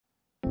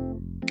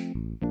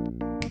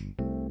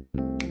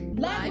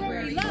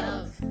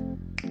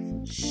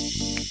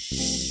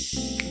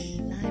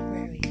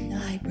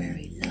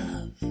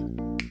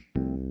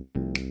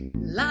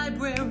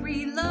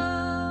we love.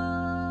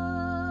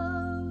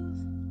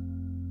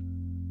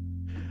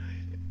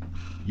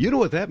 You know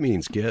what that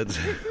means, kids.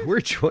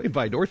 We're joined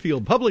by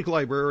Northfield Public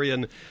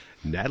Librarian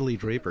Natalie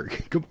Draper.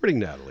 Good morning,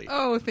 Natalie.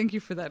 Oh, thank you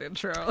for that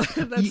intro.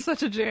 That's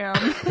such a jam.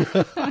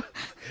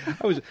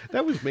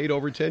 That was made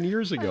over 10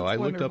 years ago. That's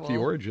I looked up the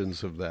wonderful.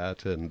 origins of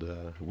that,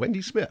 and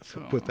Wendy Smith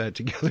put that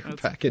together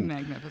That's back in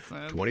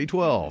magnificent.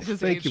 2012. It has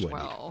Thank aged you,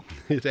 Wendy. well.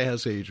 It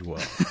has aged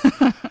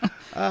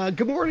well.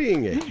 Good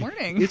morning. Good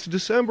morning. It's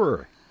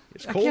December.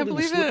 It's I cold can't and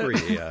believe it.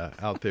 slippery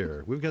out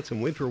there. We've got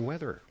some winter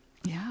weather.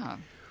 Yeah.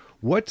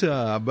 But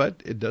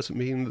it doesn't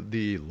mean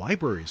the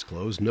library's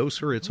closed. No,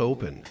 sir, it's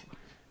open.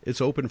 It's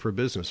open for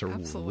business, or will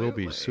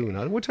Absolutely. be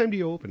soon. What time do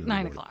you open? In the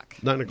 9 morning? o'clock.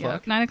 9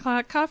 o'clock? Yep, 9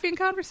 o'clock, coffee and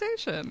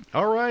conversation.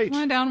 All right.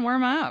 Come on down,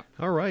 warm up.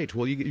 All right.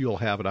 Well, you'll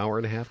have an hour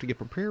and a half to get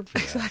prepared for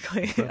that.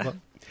 Exactly. Yeah.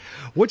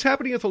 What's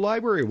happening at the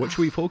library? What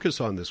should we focus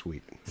on this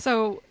week?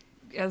 So,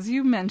 as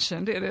you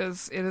mentioned, it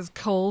is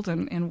cold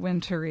and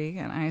wintry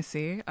and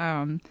icy,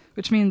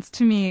 which means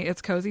to me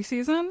it's cozy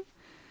season,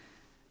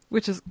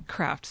 which is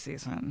craft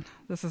season.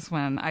 This is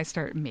when I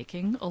start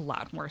making a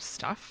lot more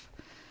stuff.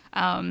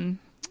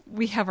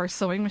 We have our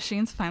sewing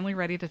machines finally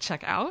ready to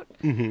check out.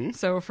 Mm-hmm.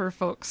 So for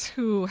folks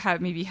who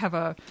have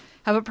a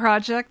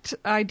project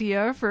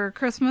idea for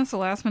Christmas, a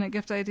last minute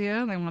gift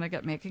idea, they want to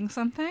get making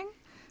something,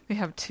 we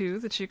have 2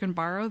 that you can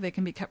borrow. They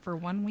can be kept for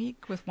 1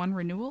 week with 1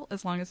 renewal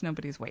as long as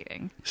nobody's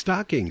waiting.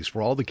 Stockings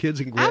for all the kids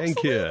and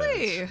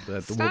grandkids.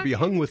 Absolutely. That will be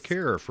hung with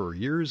care for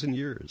years and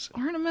years.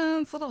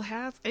 Ornaments, little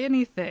hats,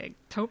 anything.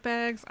 Tote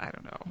bags, I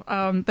don't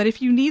know. But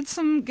if you need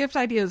some gift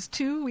ideas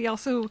too, we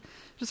also,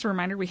 just a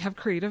reminder, we have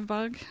Creative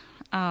Bug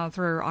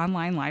through our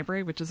online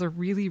library, which is a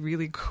really,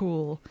 really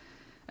cool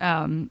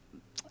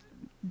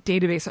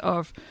database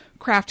of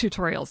craft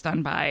tutorials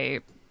done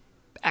by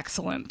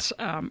excellent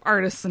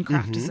artists and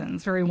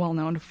craftisans, very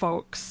well-known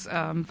folks.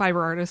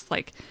 Fiber artists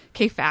like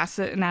Kay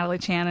Fassett and Natalie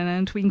Channon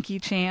and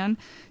Twinkie Chan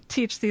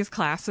teach these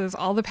classes.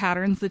 All the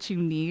patterns that you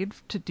need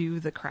to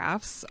do the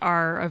crafts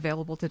are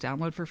available to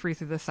download for free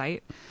through the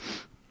site.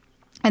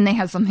 And they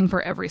have something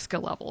for every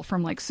skill level,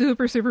 from like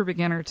super, super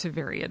beginner to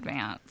very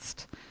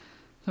advanced.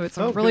 So it's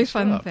a really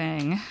fun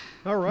thing.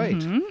 All right.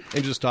 Mm-hmm.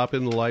 And just stop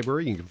in the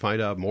library. You can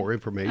find out more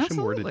information,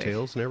 Absolutely. more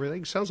details and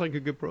everything. Sounds like a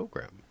good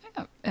program.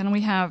 Yeah. And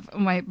we have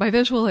my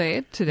visual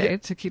aid today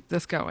to keep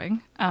this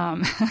going. I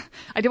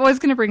was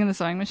going to bring in the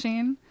sewing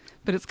machine,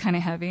 but it's kind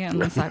of heavy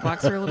and the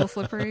sidewalks are a little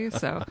slippery.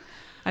 So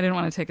I didn't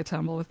want to take a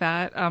tumble with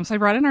that. So I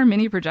brought in our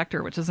mini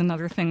projector, which is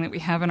another thing that we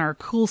have in our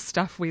cool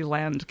stuff we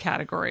lend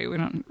category. We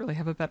don't really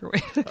have a better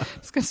way to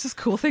it's just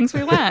cool things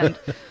we lend.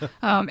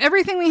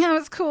 Everything we have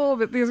is cool,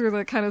 but these are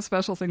the kind of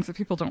special things that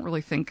people don't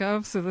really think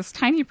of. So this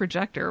tiny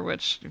projector,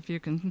 which if you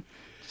can,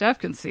 Jeff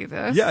can see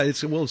this. Yeah,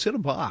 it's in a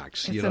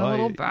box. It's in a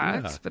little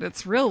box, but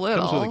it's real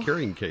little. It comes with a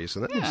carrying case,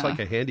 and that looks like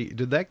a handy.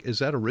 Is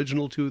that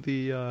original to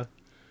the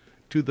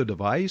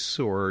device,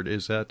 or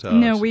is that?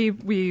 No, we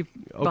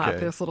bought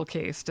this little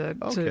case to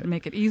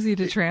make it easy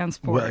to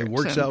transport. Well, it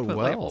works and out put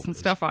well. labels and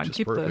stuff on.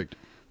 Keep perfect.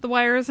 the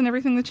wires and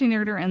everything that you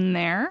need are in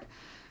there.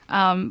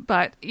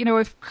 But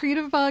if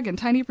Creative Bug and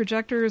tiny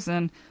projectors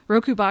and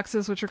Roku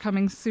boxes, which are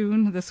coming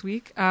soon this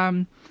week,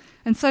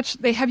 and such,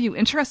 they have you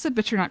interested,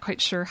 but you're not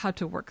quite sure how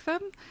to work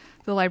them.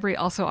 The library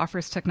also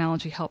offers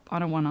technology help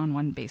on a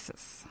one-on-one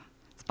basis.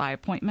 It's by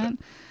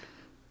appointment.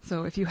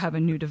 So if you have a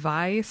new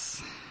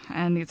device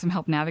and need some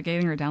help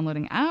navigating or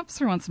downloading apps,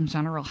 or want some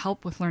general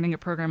help with learning a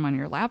program on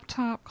your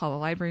laptop, call the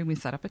library. We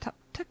set up a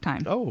tech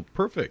time. Oh,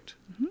 perfect.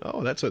 Mm-hmm.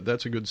 Oh, that's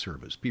a good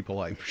service. People,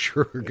 I'm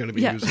sure, are going to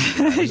be using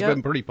that. Has it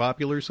been pretty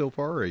popular so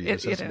far, or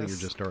is that something you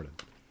just started?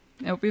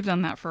 Nope, we've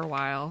done that for a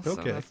while, so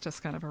that's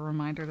just kind of a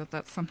reminder that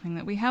that's something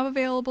that we have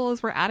available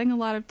as we're adding a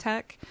lot of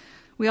tech.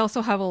 We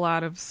also have a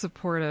lot of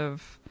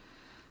supportive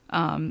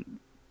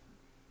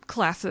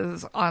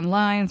classes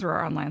online through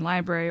our online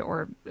library,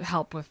 or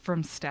help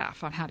from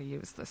staff on how to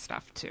use this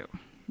stuff too.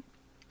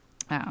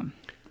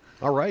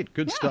 All right,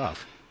 good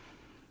stuff.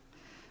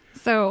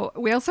 So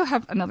we also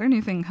have another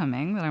new thing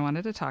coming that I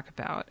wanted to talk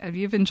about. If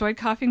you've enjoyed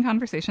Coffee and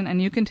Conversation,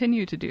 and you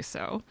continue to do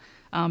so,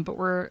 but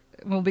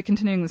we'll be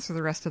continuing this for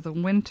the rest of the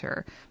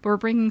winter, but we're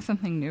bringing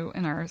something new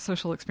in our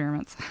social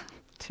experiments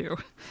too.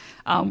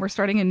 We're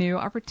starting a new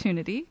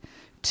opportunity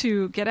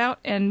to get out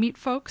and meet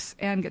folks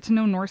and get to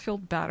know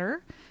Northfield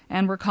better.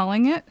 And we're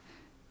calling it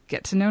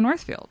Get to Know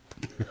Northfield.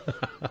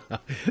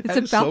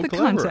 It's about the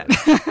content.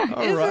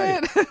 All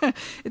right.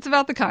 It's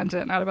about the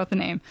content, not about the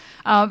name.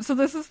 So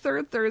this is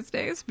third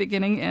Thursdays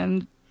beginning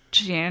in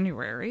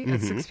January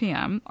at 6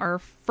 p.m. Our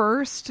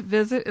first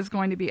visit is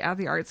going to be at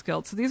the Arts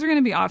Guild. So these are going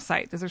to be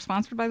off-site. These are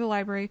sponsored by the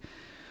library.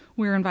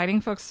 We're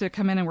inviting folks to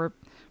come in, and we're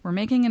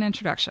making an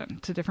introduction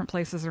to different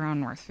places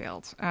around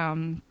Northfield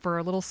for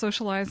a little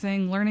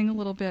socializing, learning a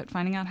little bit,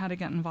 finding out how to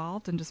get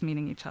involved, and just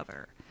meeting each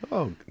other.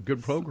 Oh,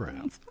 good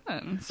program. It's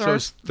fun. So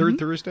it's third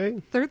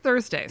Thursday? Third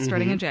Thursday,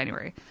 starting in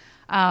January.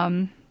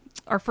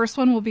 Our first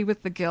one will be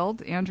with the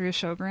Guild. Andrea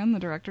Sjogren, the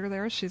director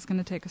there, she's going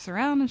to take us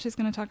around, and she's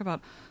going to talk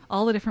about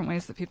all the different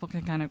ways that people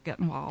can kind of get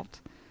involved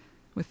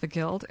with the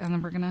guild, and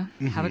then we're going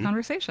to have a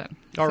conversation.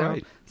 All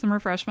right. Some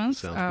refreshments.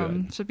 Sounds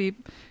good. Should be,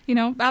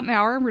 about an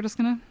hour. We're just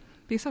going to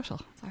be social.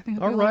 So I think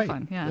it'll be a lot of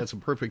fun. Yeah. That's a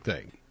perfect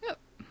thing. Yep.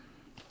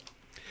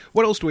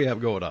 What else do we have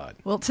going on?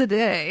 Well,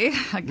 today,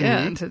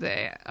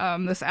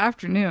 this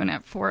afternoon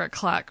at 4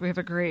 o'clock, we have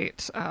a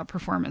great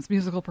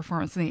musical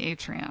performance in the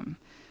atrium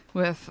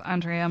with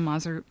Andrea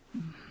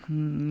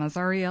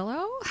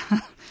Mazzariello.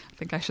 I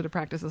think I should have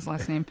practiced his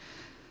last name.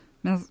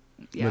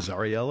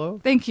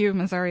 Mazzariello? Thank you,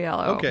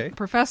 Mazzariello. Okay.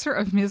 Professor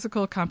of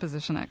musical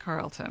composition at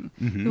Carleton.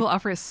 He will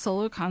offer a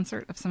solo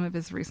concert of some of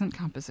his recent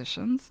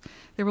compositions.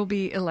 There will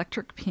be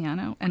electric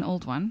piano, an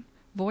old one,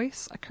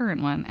 voice, a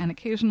current one, and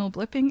occasional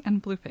blipping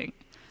and blooping.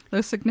 Though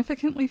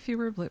significantly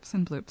fewer blips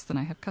and bloops than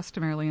I have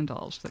customarily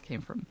indulged. That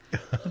came from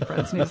the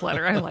Friends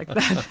newsletter. I like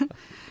that.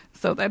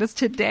 So that is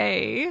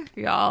today,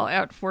 y'all,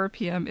 at 4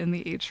 p.m. in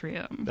the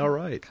atrium. All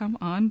right. Come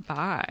on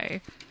by.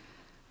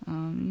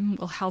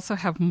 We'll also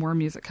have more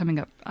music coming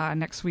up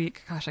next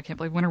week. Gosh, I can't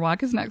believe Winter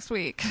Walk is next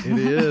week. It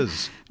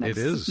is. It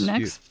is.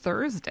 Next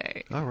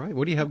Thursday. All right.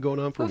 What do you have going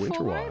on for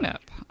Winter Walk?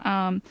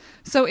 Lineup.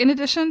 So in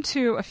addition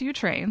to a few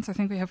trains, I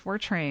think we have 4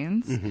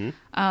 trains,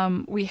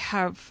 we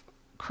have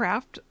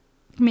craft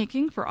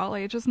making for all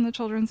ages in the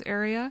children's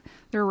area.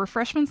 There are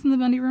refreshments in the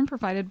Monday room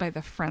provided by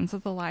the Friends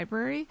of the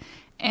Library.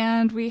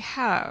 And we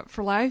have,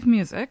 for live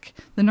music,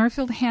 the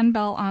Northfield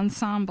Handbell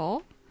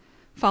Ensemble,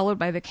 followed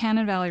by the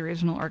Cannon Valley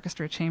Regional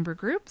Orchestra Chamber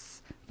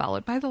Groups,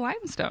 followed by the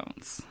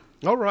Limestones.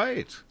 All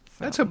right.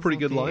 That's a pretty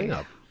good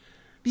lineup.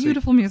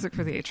 Beautiful music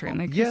for the atrium.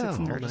 The acoustics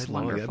in there are just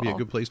wonderful. That'd be a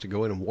good place to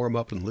go in and warm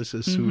up and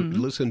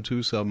listen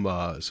to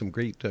some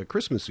great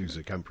Christmas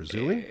music, I'm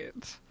presuming.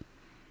 Great.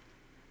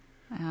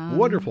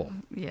 Wonderful.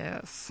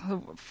 Yes.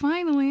 So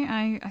finally,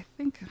 I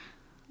think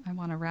I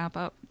want to wrap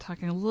up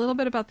talking a little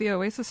bit about the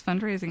Oasis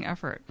fundraising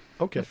effort.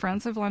 Okay. The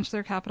Friends have launched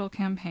their capital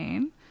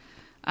campaign,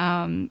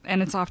 and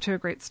it's off to a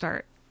great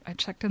start. I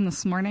checked in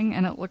this morning,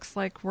 and it looks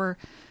like we're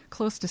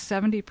close to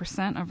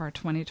 70% of our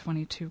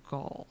 2022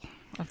 goal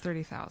of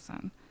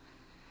 $30,000.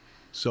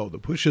 So the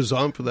push is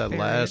on for that Very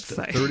last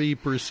exciting.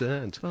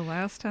 30%. The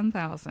last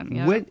 10,000.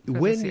 Yeah.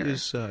 When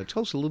is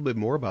tell us a little bit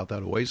more about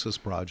that Oasis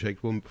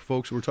project. When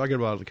folks were talking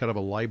about kind of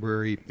a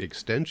library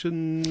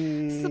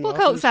extension, we'll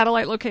call it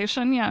satellite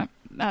location. Yeah,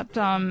 at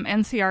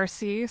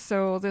NCRC.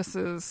 So this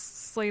is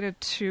slated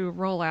to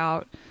roll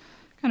out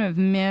kind of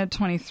mid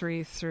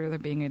 23 through the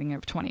beginning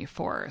of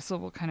 24. So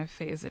we'll kind of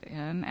phase it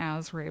in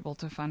as we're able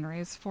to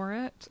fundraise for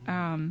it.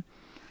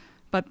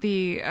 But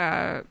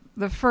the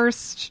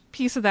first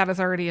piece of that is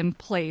already in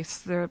place,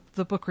 the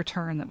book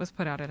return that was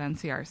put out at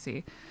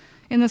NCRC.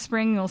 In the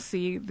spring, you'll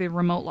see the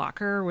remote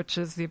locker, which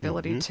is the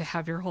ability to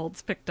have your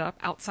holds picked up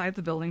outside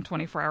the building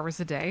 24 hours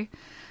a day.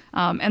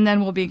 And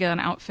then we'll begin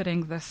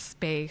outfitting the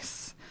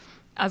space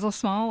as a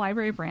small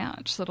library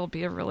branch. So it'll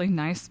be a really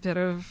nice bit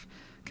of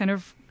kind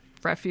of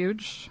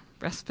refuge,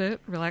 respite,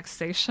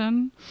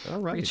 relaxation,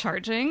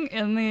 recharging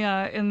in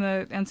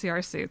the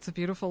NCRC. It's a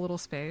beautiful little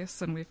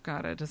space, and we've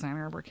got a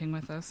designer working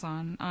with us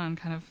on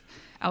kind of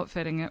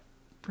outfitting it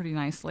pretty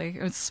nicely.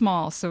 It's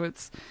small, so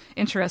it's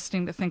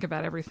interesting to think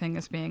about everything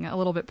as being a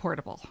little bit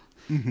portable,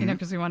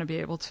 because we want to be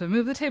able to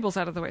move the tables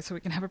out of the way so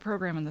we can have a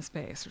program in the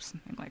space or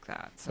something like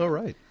that. So. All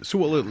right. So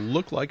will it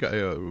look like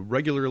a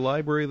regular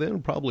library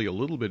then? Probably a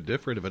little bit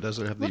different if it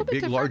doesn't have the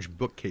big, large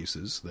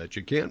bookcases that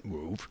you can't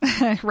move.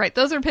 Right.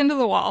 Those are pinned to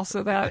the wall,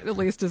 so that at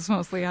least is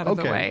mostly out of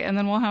the way. And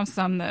then we'll have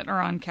some that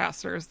are on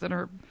casters that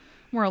are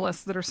more or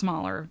less that are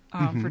smaller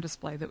for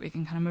display that we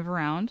can kind of move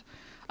around.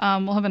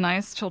 We'll have a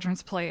nice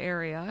children's play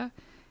area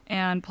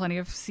and plenty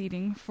of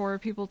seating for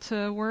people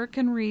to work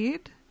and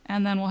read.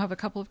 And then we'll have a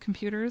couple of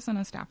computers and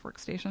a staff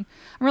workstation.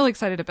 I'm really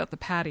excited about the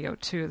patio,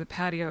 too. The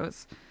patio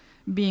is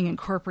being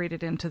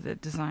incorporated into the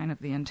design of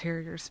the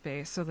interior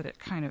space so that it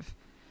kind of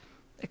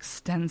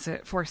extends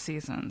it 4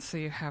 seasons. So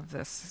you have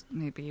this,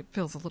 maybe it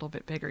feels a little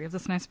bit bigger. You have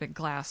this nice big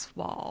glass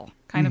wall,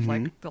 kind of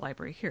like the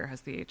library here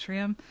has the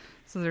atrium.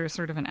 So there's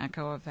sort of an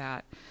echo of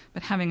that.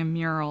 But having a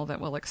mural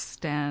that will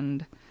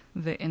extend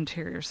the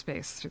interior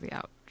space through the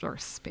outdoor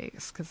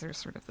space, because there's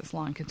sort of this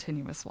long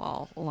continuous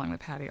wall along the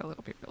patio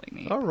that'll be really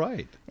neat. All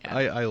right. Yeah.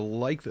 I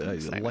like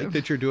that. I like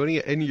that you're doing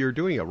it, and you're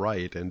doing it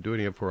right and doing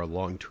it for a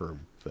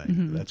long-term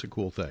thing. That's a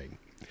cool thing.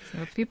 So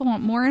if people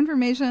want more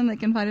information, they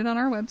can find it on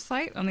our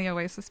website on the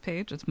Oasis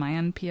page. It's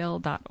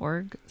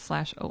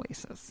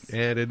mynpl.org/oasis.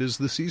 And it is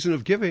the season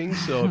of giving,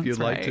 so if you'd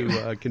like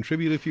to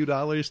contribute a few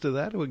dollars to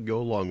that, it would go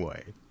a long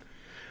way.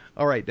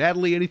 All right,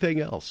 Natalie,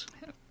 anything else?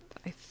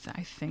 I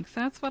think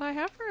that's what I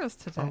have for us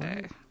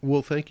today.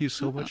 Well, thank you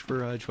so much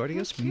for joining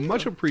us. You.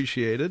 Much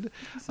appreciated.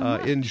 So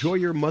much. Enjoy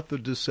your month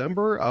of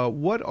December.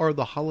 What are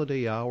the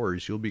holiday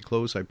hours? You'll be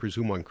closed, I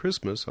presume, on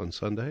Christmas on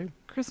Sunday?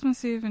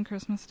 Christmas Eve and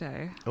Christmas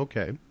Day.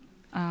 Okay.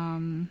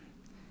 And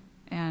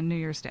New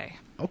Year's Day.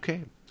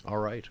 Okay. All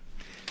right.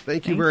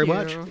 Thank you very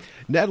much.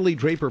 Natalie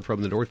Draper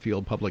from the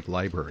Northfield Public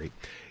Library.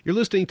 You're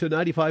listening to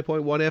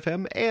 95.1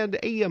 FM and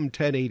AM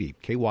 1080,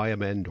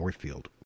 KYMN Northfield.